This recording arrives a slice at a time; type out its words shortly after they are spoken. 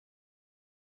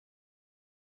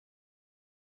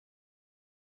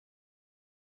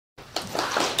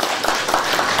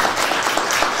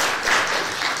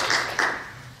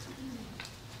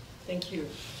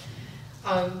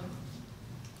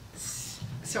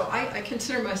So I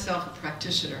consider myself a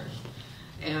practitioner,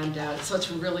 and so it's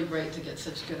really great to get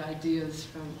such good ideas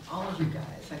from all of you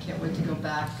guys. I can't wait to go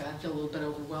back. I feel a little bit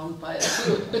overwhelmed by it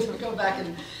to go back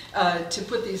and to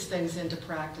put these things into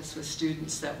practice with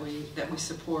students that we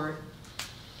support.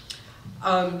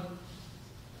 I've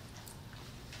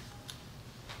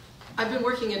been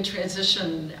working in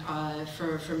transition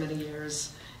for many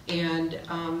years. And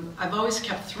I've always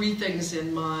kept three things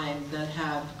in mind that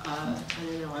have,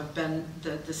 I've been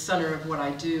the center of what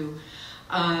I do.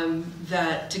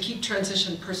 That to keep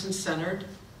transition person-centered,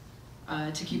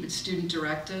 to keep it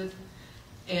student-directed,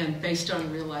 and based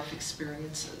on real-life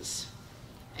experiences.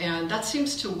 And that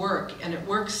seems to work, and it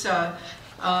works.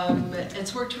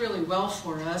 It's worked really well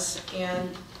for us.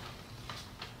 And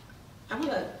I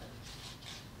want to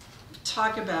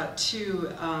talk about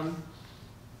two.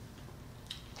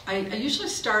 I usually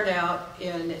start out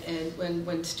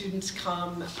when students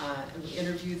come and we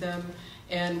interview them,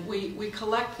 and we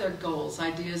collect their goals,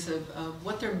 ideas of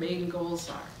what their main goals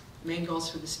are. Main goals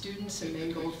for the students and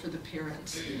main goals for the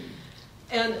parents.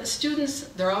 And students,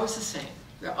 they're always the same.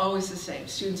 They're always the same.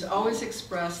 Students always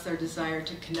express their desire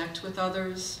to connect with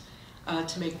others,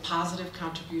 to make positive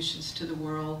contributions to the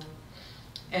world,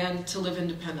 and to live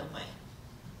independently.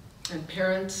 And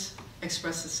parents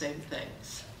express the same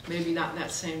things. Maybe not in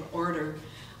that same order,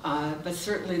 but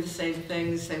certainly the same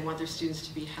things. They want their students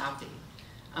to be happy.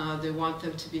 They want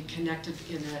them to be connected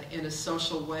in a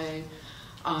social way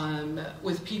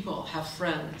with people, have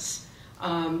friends,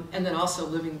 and then also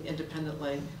living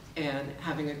independently and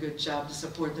having a good job to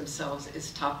support themselves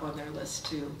is top on their list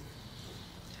too.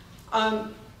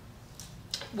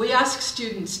 We ask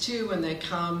students too when they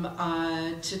come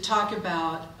to talk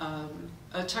about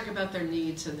their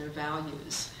needs and their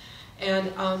values.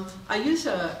 And I use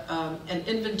an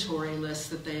inventory list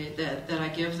that I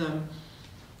give them,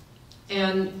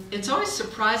 and it's always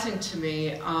surprising to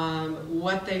me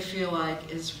what they feel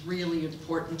like is really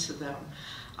important to them,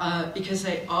 because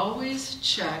they always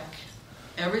check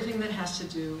everything that has to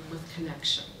do with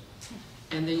connection,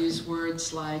 and they use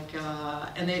words like,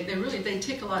 and they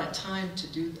take a lot of time to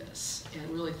do this and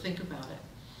really think about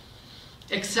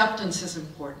it. Acceptance is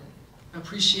important,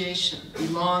 appreciation,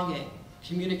 belonging,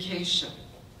 communication,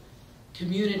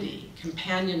 community,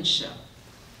 companionship,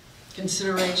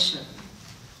 consideration,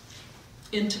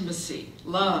 intimacy,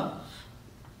 love,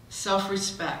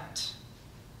 self-respect,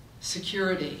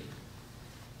 security,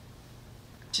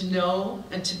 to know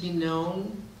and to be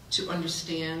known, to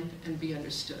understand and be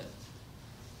understood.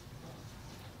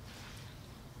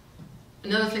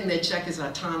 Another thing they check is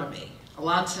autonomy.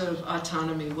 Lots of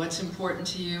autonomy. What's important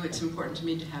to you? It's important to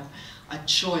me to have a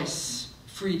choice.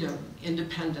 Freedom,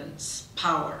 independence,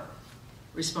 power,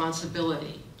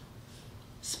 responsibility,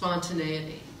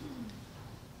 spontaneity,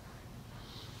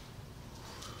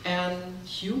 and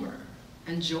humor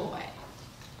and joy.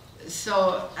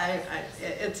 So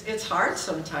it's hard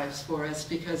sometimes for us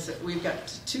because we've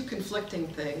got two conflicting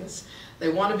things. They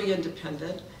want to be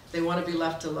independent, they want to be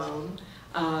left alone,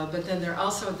 but then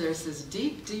there's this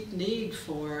deep, deep need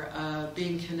for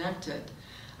being connected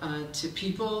to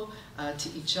people, to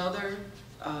each other,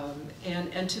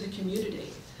 and to the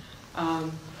community.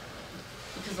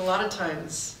 Because a lot of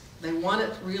times they want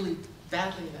it really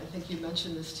badly, and I think you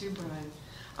mentioned this too, Brian,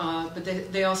 but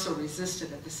they also resist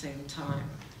it at the same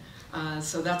time.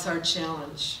 So that's our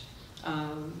challenge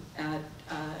at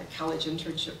college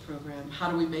internship program.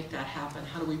 How do we make that happen?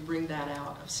 How do we bring that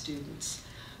out of students,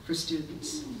 for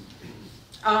students?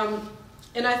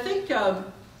 And I think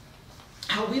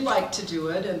how we like to do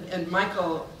it, and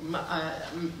Michael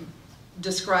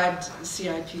described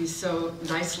CIP so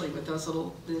nicely with those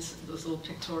little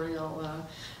pictorial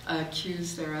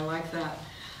cues there. I like that.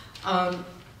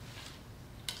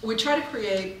 We try to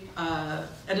create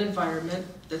an environment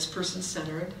that's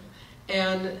person-centered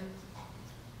and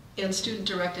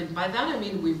student-directed. By that I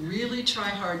mean we really try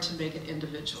hard to make it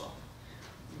individual.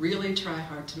 Really try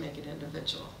hard to make it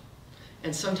individual.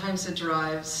 And sometimes it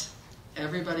drives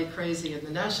everybody crazy in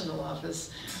the national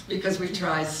office because we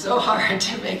try so hard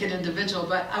to make it individual,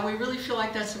 but we really feel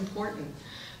like that's important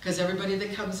because everybody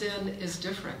that comes in is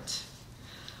different.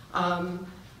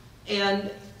 And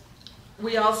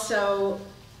we also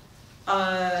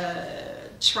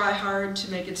try hard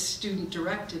to make it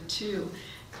student-directed too,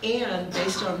 and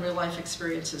based on real-life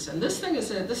experiences. And this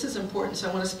is important, so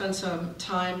I want to spend some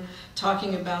time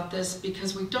talking about this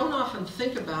because we don't often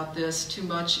think about this too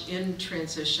much in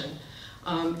transition.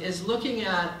 is looking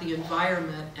at the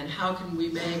environment and how can we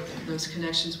make those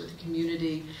connections with the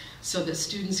community so that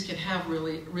students can have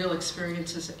real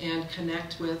experiences and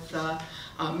connect with,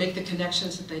 make the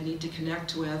connections that they need to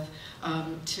connect with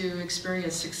to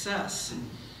experience success.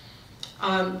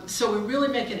 So we really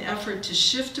make an effort to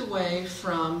shift away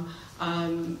from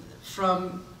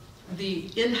the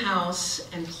in-house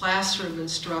and classroom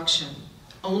instruction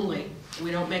only. We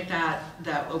don't make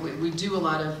we do a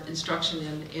lot of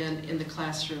instruction in the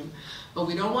classroom, but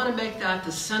we don't want to make that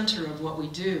the center of what we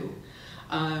do.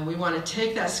 We want to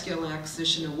take that skill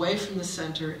acquisition away from the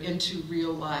center into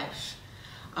real life.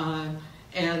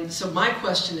 And so my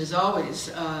question is always,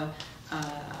 the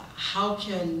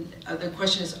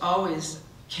question is always,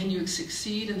 can you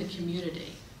succeed in the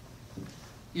community?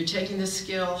 You're taking this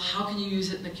skill, how can you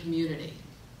use it in the community?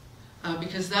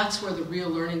 Because that's where the real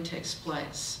learning takes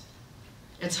place.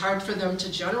 It's hard for them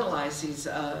to generalize these,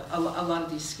 a lot of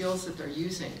these skills that they're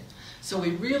using. So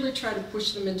we really try to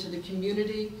push them into the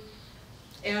community.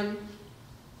 And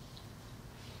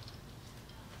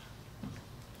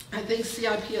I think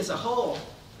CIP as a whole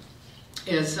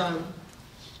is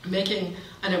making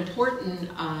an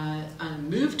important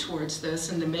move towards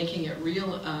this and making it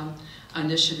real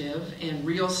initiative. And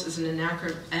REALS is an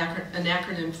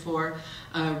acronym for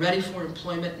Ready for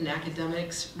Employment and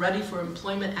Academics, Ready for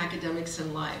Employment, Academics,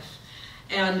 and Life.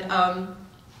 And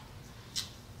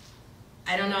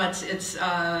I don't know, I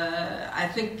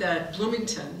think that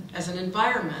Bloomington, as an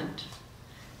environment,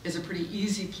 is a pretty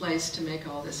easy place to make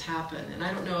all this happen. And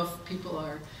I don't know if people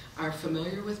are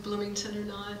familiar with Bloomington or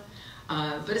not,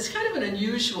 but it's kind of an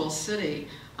unusual city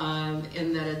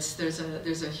in that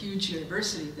there's a huge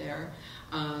university there.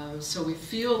 So we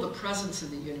feel the presence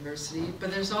of the university,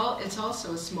 but it's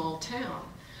also a small town.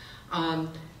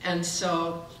 And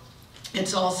so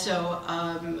it's also,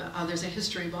 there's a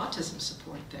history of autism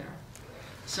support there.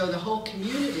 So the whole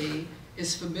community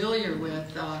is familiar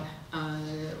with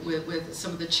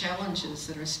some of the challenges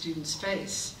that our students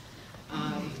face.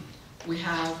 We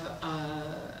have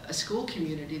a school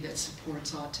community that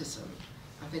supports autism.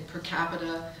 I think per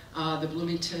capita, the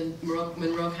Bloomington,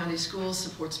 Monroe County Schools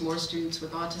supports more students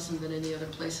with autism than any other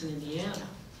place in Indiana.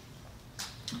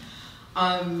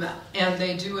 And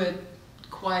they do it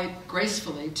quite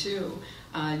gracefully too,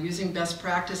 using best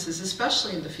practices,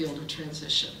 especially in the field of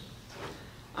transition.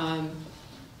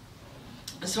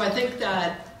 So I think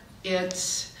that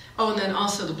it's, and then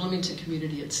also the Bloomington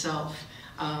community itself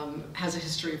has a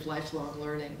history of lifelong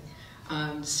learning.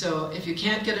 So if you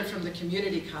can't get it from the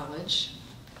community college,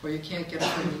 or you can't get it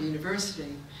from the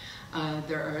university,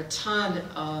 there are a ton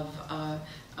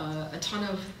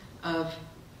of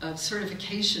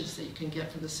certifications that you can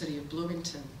get from the city of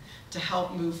Bloomington to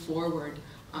help move forward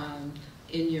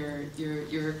in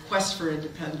your quest for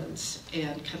independence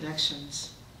and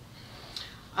connections.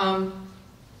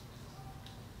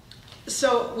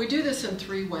 So we do this in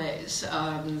 3 ways.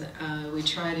 We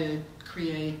try to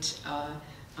create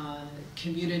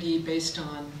community based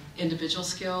on individual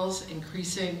skills,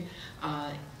 increasing,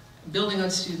 building on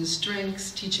students'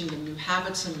 strengths, teaching them new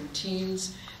habits and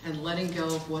routines, and letting go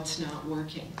of what's not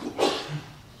working.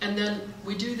 And then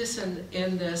we do this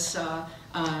in this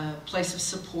place of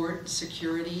support,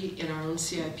 security in our own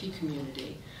CIP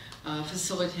community,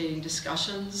 facilitating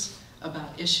discussions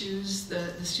about issues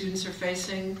that the students are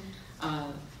facing.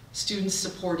 Students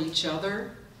support each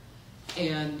other,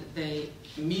 and they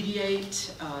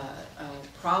mediate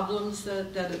problems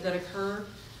that occur.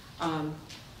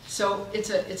 So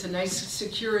it's a nice,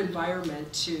 secure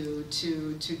environment to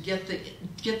get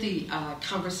the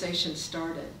conversation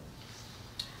started.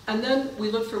 And then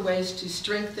we look for ways to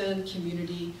strengthen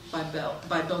community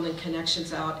by building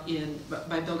connections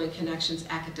by building connections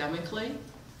academically.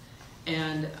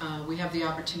 And we have the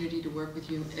opportunity to work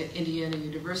with Indiana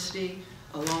University,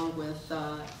 along with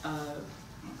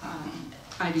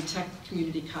Ivy Tech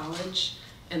Community College,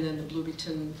 and then the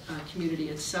Bloomington community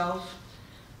itself.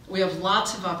 We have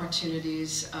lots of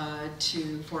opportunities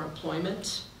for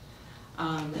employment,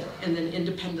 and then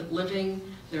independent living.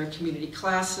 There are community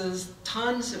classes,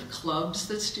 tons of clubs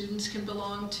that students can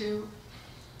belong to,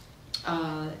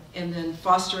 and then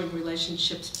fostering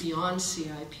relationships beyond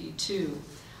CIP too.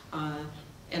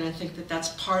 And I think that that's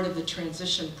part of the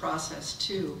transition process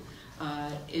too,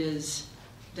 is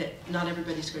that not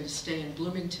everybody's going to stay in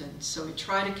Bloomington. So we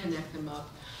try to connect them up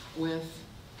with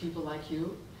people like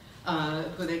you,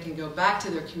 who they can go back to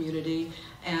their community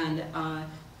and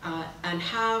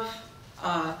have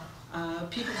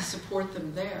people to support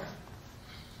them there.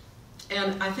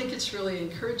 And I think it's really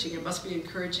encouraging. It must be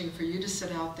encouraging for you to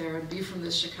sit out there and be from the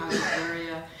Chicago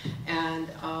area and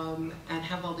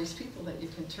have all these people that you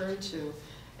can turn to.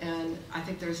 And I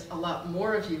think there's a lot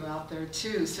more of you out there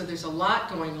too. So there's a lot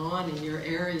going on in your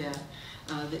area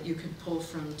that you can pull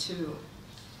from too.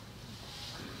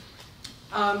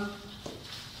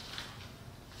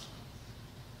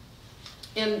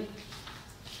 And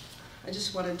I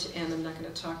just wanted to end, I'm not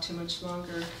going to talk too much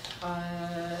longer,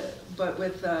 but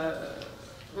with,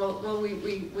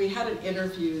 we had an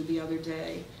interview the other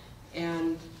day,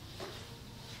 and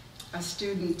a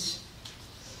student,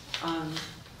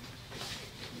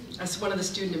 as one of the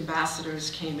student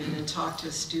ambassadors came in and talked to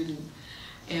a student,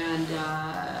 and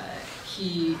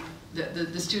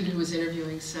the student who was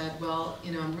interviewing said, well,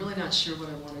 you know, I'm really not sure what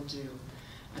I want to do.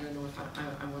 I don't know if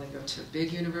I want to go to a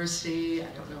big university. I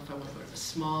don't know if I want to go to a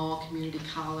small community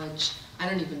college. I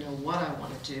don't even know what I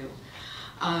want to do.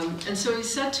 And so he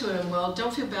said to him, well,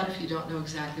 don't feel bad if you don't know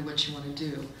exactly what you want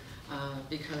to do,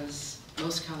 because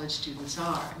most college students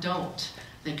don't.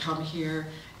 They come here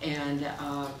and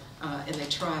they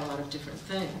try a lot of different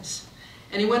things.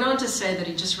 And he went on to say that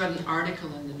he just read an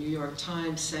article in the New York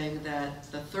Times saying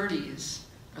that the 30s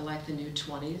are like the new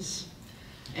 20s.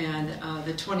 And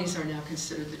the 20s are now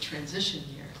considered the transition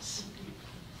years.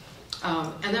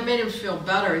 And that made him feel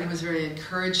better. He was very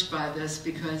encouraged by this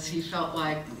because he felt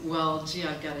like, well, gee,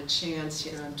 I've got a chance.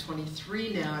 You know, I'm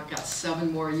 23 now. I've got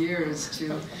 7 more years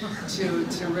to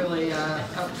really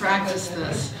practice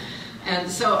this. And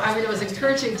so, I mean, it was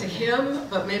encouraging to him,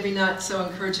 but maybe not so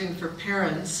encouraging for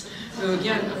parents who,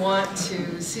 again, want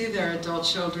to see their adult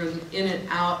children in and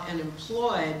out and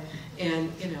employed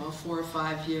in, you know, a 4 or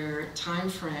 5 year time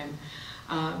frame.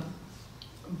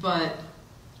 But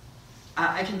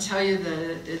I can tell you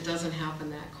that it doesn't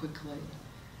happen that quickly.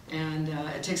 And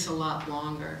it takes a lot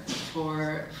longer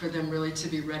for them really to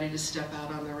be ready to step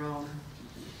out on their own.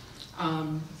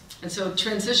 And so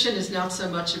transition is not so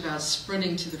much about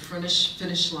sprinting to the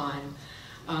finish line.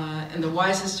 And the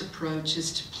wisest approach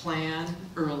is to plan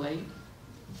early,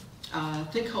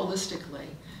 think holistically,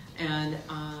 and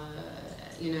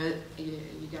you know,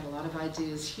 you got a lot of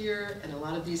ideas here, and a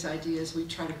lot of these ideas we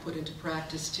try to put into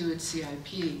practice too at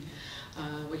CIP.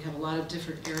 We have a lot of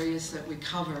different areas that we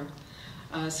cover.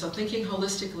 So thinking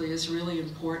holistically is really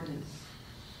important.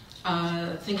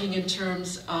 Thinking in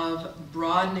terms of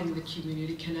broadening the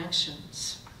community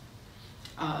connections.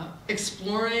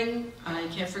 Exploring, you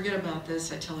can't forget about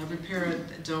this, I tell every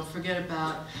parent, don't forget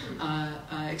about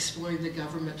exploring the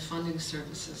government funding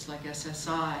services like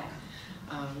SSI,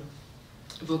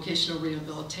 vocational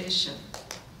rehabilitation,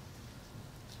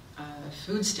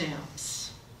 food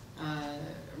stamps,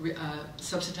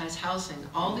 subsidized housing.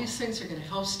 All these things are going to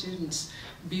help students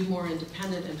be more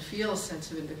independent and feel a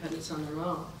sense of independence on their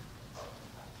own.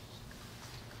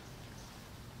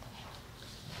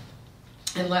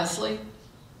 And lastly,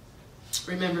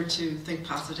 remember to think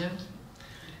positive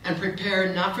and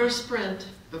prepare not for a sprint,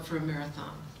 but for a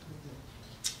marathon.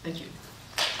 Thank you.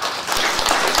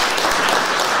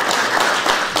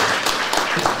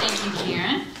 Thank you,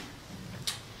 Karen.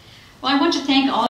 Well, I want to thank all